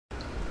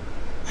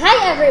Hi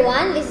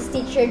everyone, this is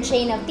Teacher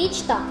Jane of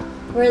Teach Talk,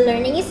 where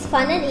learning is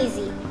fun and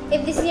easy.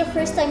 If this is your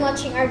first time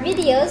watching our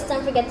videos,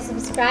 don't forget to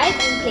subscribe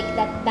and click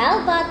that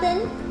bell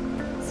button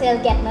so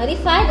you'll get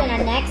notified on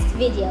our next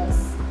videos.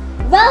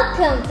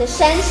 Welcome to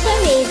Science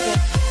Amazing!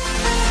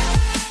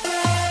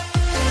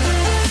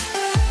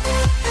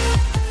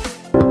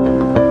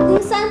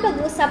 Kung saan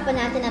pag-uusapan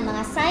natin ang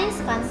mga science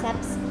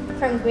concepts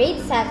from grade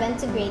 7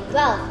 to grade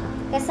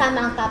 12,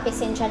 kasama ang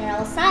topics in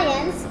general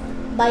science,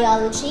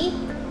 biology,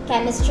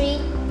 chemistry,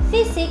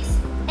 physics,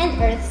 and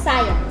earth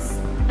science.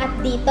 At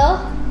dito,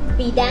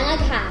 bida ang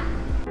agham.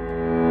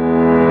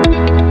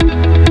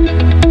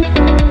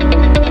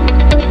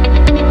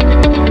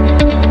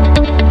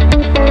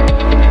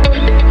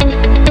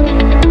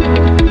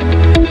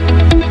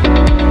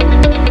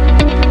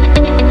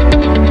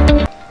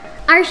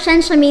 Our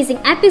Science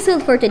Amazing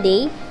episode for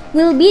today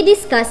will be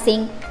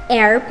discussing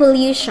air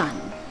pollution.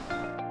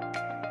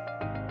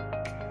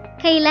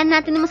 Kailan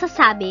natin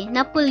masasabi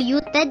na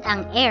polluted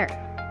ang air?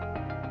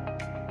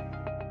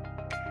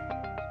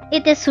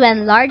 It is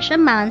when large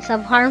amounts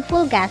of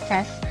harmful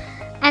gases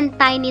and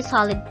tiny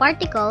solid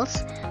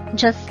particles,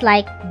 just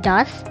like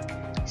dust,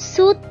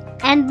 soot,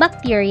 and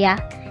bacteria,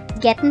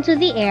 get into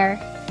the air,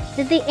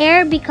 that the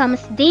air becomes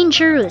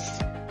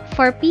dangerous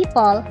for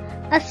people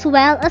as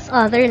well as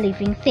other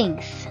living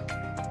things.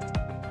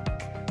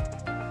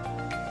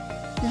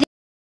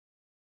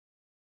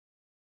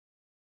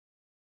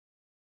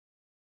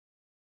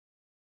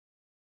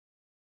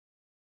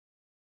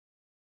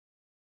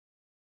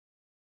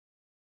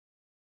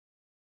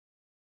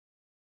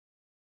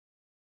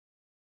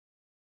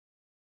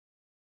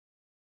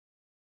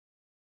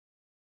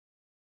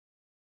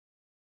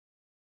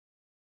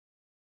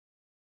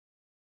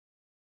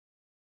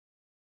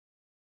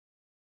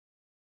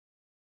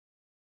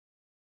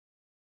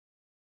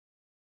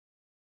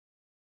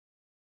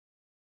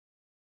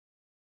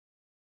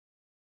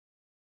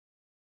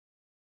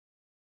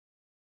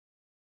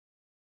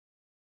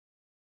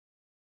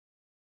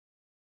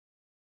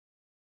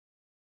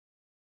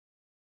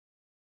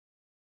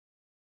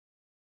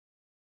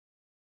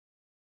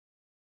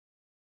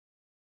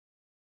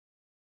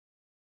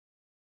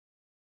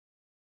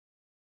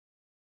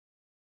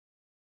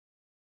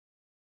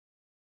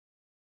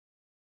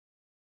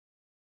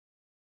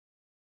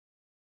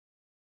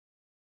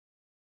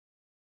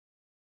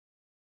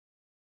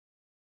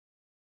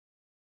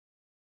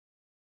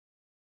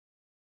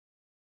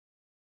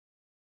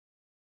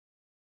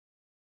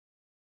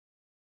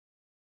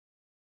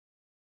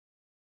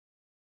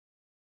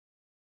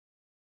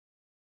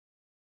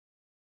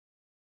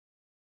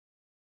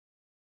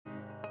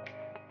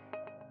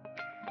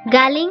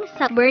 Galing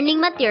sa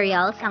burning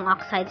materials ang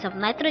oxides of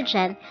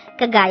nitrogen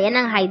kagaya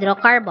ng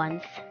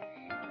hydrocarbons.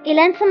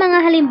 Ilan sa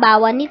mga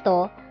halimbawa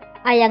nito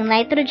ay ang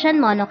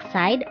nitrogen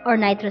monoxide or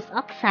nitrous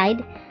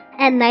oxide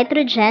and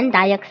nitrogen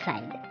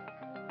dioxide.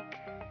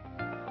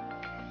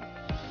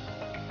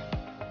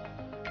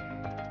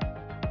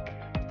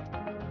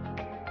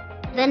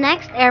 The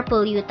next air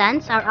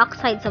pollutants are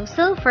oxides of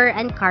sulfur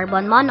and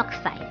carbon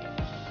monoxide.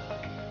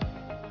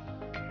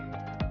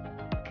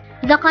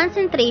 The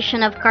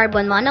concentration of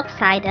carbon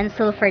monoxide and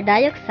sulfur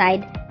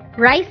dioxide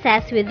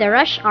rises with the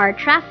rush hour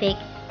traffic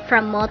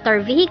from motor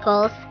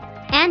vehicles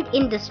and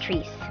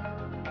industries.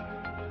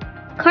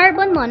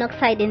 Carbon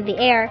monoxide in the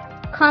air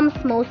comes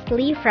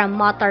mostly from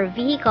motor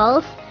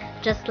vehicles,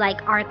 just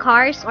like our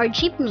cars or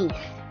jeepneys,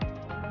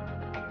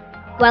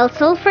 while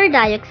sulfur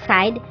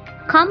dioxide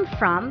comes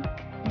from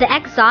the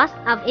exhaust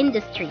of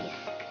industries.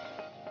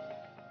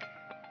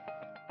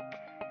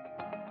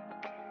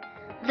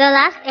 The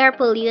last air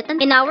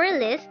pollutant in our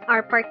list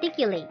are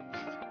particulates.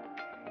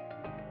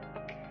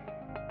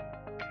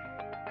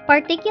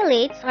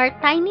 Particulates are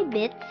tiny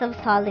bits of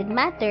solid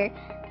matter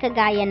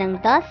kagaya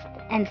ng dust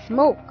and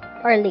smoke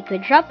or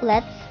liquid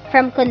droplets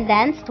from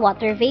condensed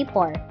water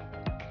vapor.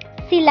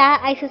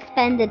 Sila ay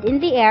suspended in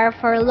the air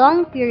for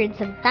long periods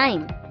of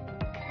time,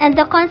 and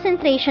the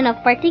concentration of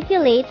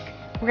particulates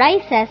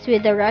rises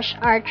with the rush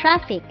hour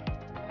traffic.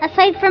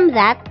 Aside from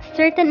that,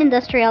 certain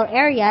industrial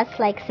areas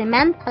like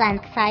cement plant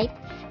sites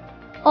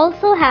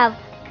also have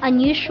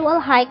unusual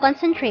high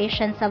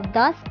concentrations of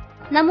dust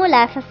na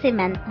mula sa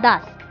cement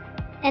dust.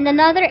 And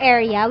another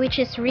area which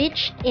is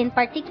rich in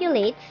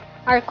particulates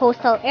are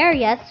coastal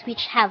areas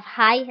which have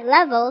high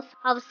levels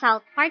of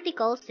salt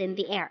particles in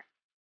the air.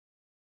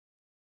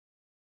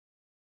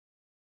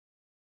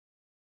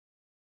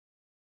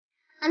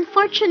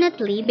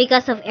 Unfortunately,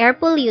 because of air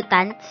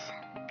pollutants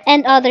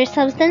and other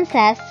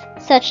substances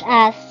such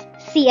as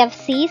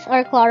CFCs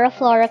or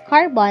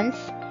chlorofluorocarbons,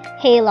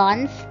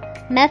 halons,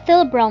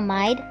 methyl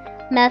bromide,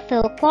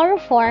 methyl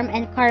chloroform,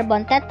 and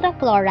carbon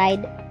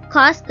tetrachloride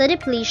cause the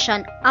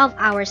depletion of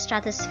our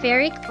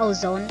stratospheric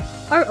ozone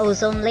or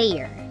ozone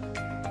layer.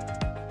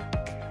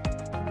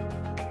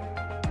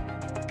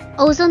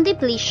 Ozone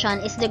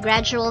depletion is the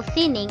gradual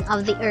thinning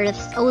of the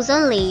Earth's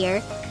ozone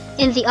layer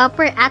in the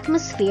upper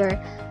atmosphere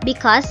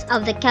because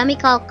of the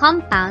chemical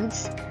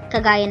compounds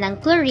kagaya ng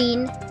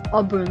chlorine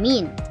o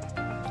bromine.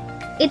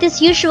 It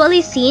is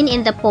usually seen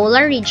in the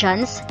polar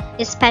regions,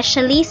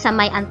 especially sa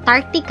may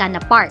Antarctica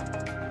na part.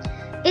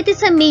 It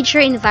is a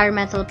major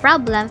environmental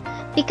problem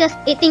because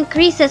it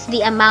increases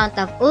the amount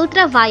of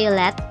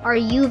ultraviolet or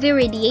UV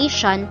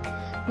radiation,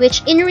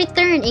 which in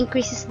return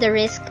increases the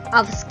risk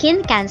of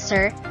skin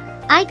cancer,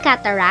 eye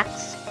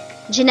cataracts,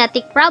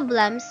 genetic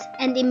problems,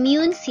 and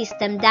immune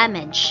system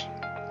damage.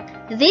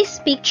 This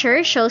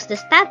picture shows the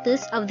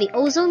status of the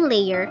ozone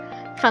layer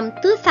from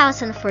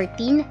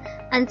 2014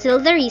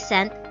 until the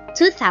recent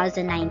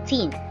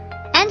 2019.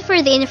 And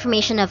for the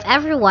information of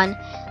everyone,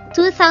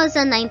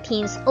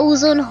 2019's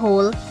ozone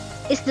hole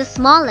is the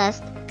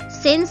smallest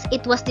since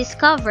it was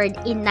discovered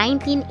in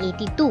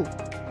 1982.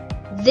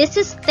 This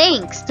is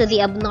thanks to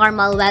the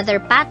abnormal weather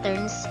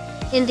patterns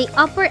in the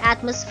upper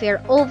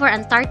atmosphere over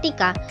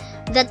Antarctica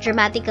that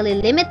dramatically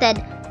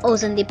limited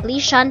ozone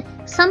depletion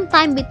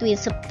sometime between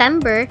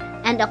September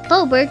and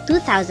October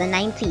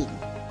 2019.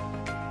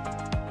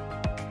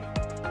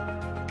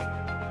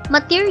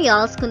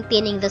 Materials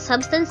containing the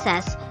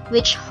substances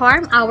which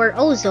harm our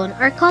ozone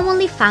are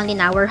commonly found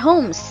in our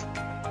homes.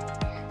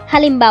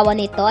 Halimbawa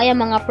nito ay ang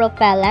mga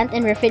propellant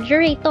and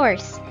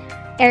refrigerators,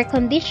 air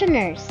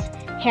conditioners,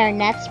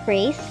 hairnet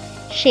sprays,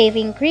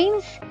 shaving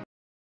creams,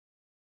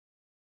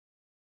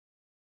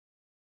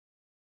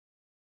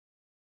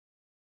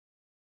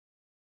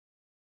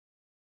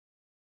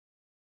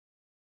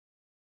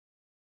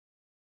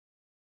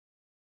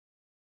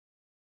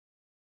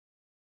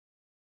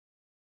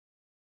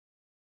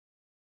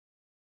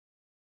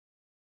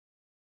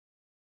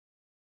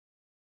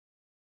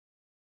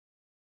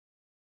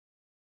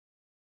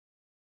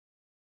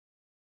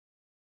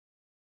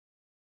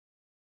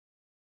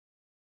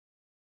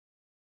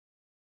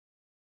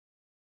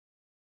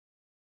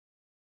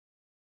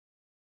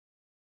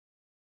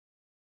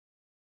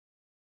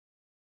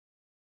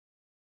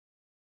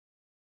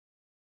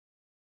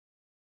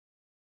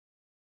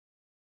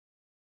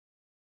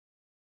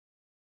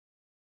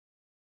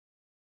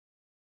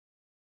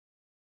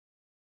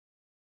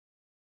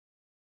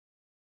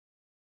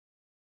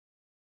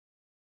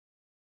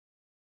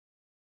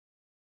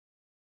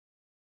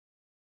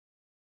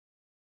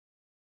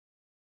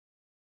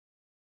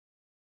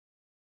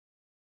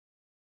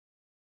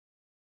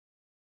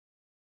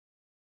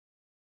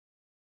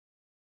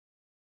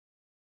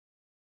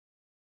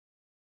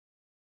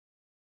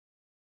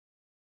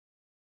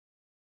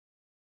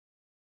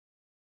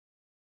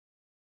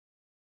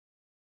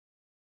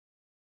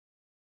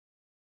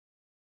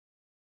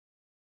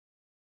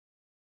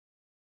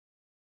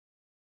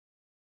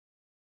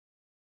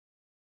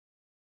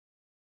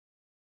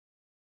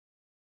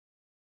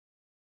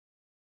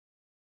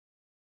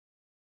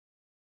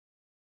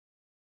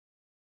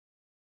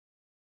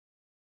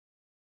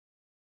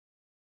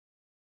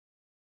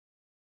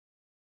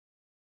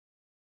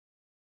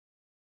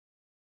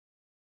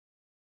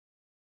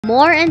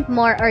 more and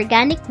more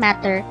organic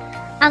matter,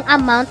 ang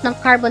amount ng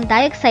carbon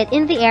dioxide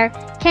in the air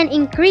can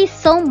increase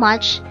so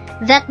much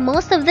that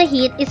most of the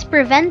heat is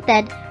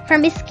prevented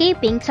from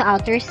escaping to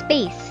outer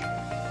space.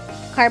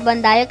 Carbon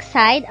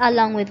dioxide,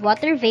 along with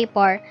water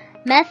vapor,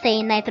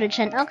 methane,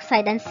 nitrogen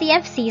oxide, and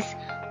CFCs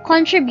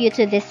contribute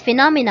to this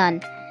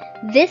phenomenon.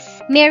 This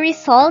may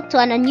result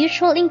to an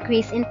unusual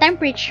increase in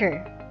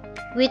temperature,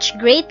 which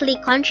greatly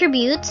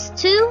contributes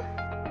to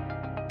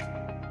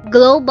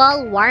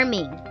global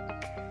warming,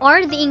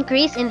 or the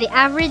increase in the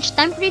average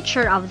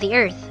temperature of the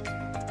Earth.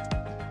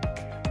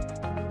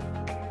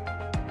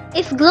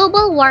 If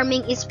global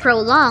warming is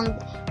prolonged,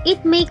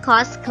 it may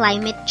cause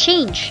climate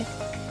change.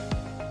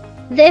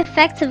 The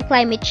effects of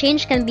climate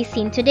change can be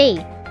seen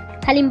today.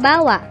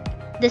 Halimbawa,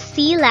 the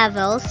sea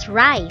levels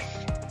rise.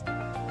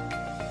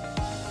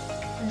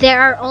 There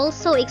are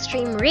also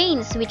extreme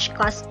rains which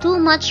cause too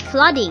much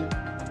flooding.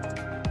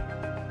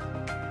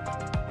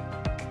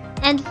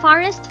 And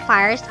forest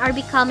fires are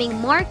becoming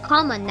more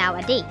common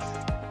nowadays.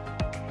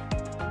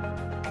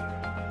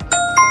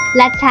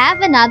 Let's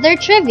have another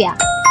trivia.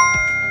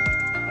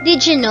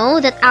 Did you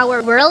know that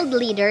our world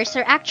leaders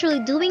are actually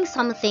doing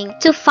something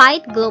to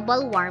fight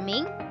global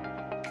warming?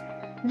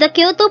 The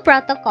Kyoto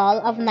Protocol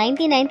of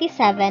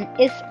 1997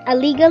 is a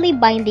legally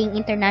binding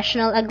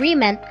international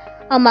agreement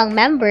among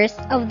members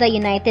of the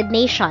United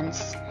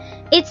Nations.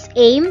 Its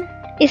aim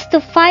is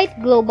to fight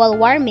global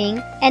warming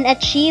and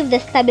achieve the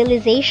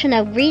stabilization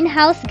of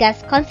greenhouse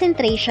gas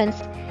concentrations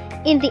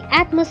in the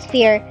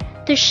atmosphere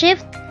to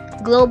shift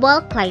global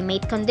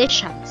climate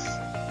conditions.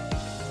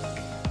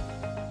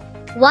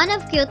 One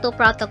of Kyoto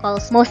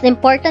Protocol's most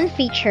important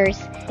features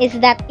is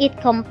that it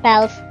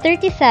compels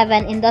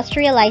 37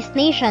 industrialized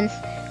nations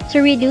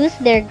to reduce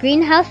their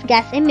greenhouse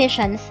gas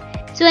emissions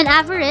to an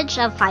average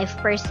of 5%.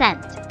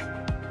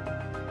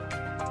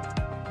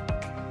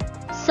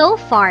 So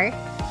far,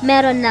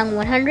 meron ng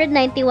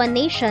 191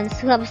 nations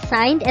who have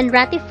signed and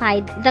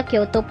ratified the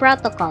Kyoto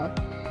Protocol.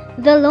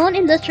 The lone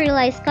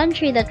industrialized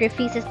country that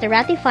refuses to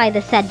ratify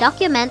the said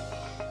document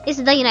is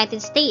the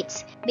United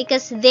States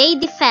because they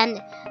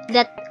defend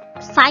that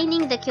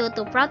signing the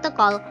Kyoto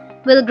Protocol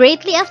will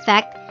greatly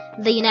affect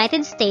the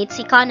United States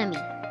economy.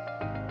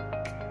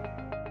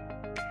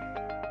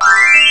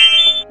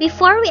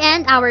 Before we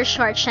end our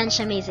short Shensh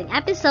Amazing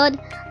episode,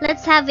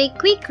 let's have a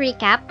quick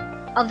recap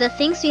of the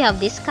things we have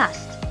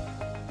discussed.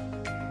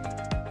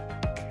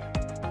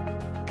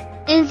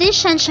 In this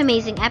Shensh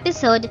Amazing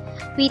episode,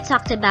 we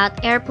talked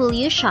about air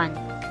pollution.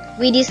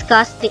 We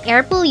discussed the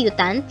air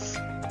pollutants,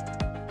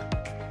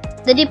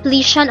 the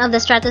depletion of the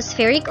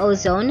stratospheric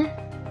ozone,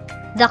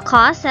 the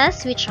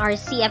causes, which are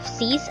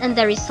CFCs, and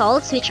the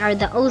results, which are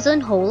the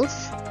ozone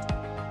holes,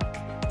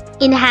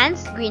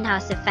 enhanced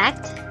greenhouse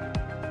effect,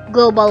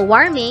 global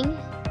warming,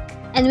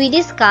 and we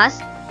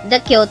discussed the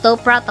Kyoto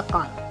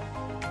Protocol.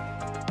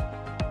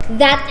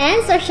 That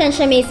ends our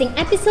Shensh Amazing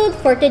episode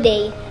for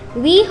today.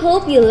 We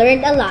hope you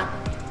learned a lot.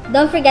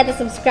 Don't forget to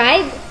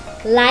subscribe,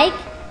 like,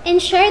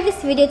 and share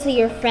this video to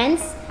your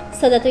friends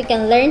so that we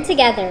can learn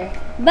together.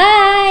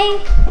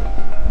 Bye!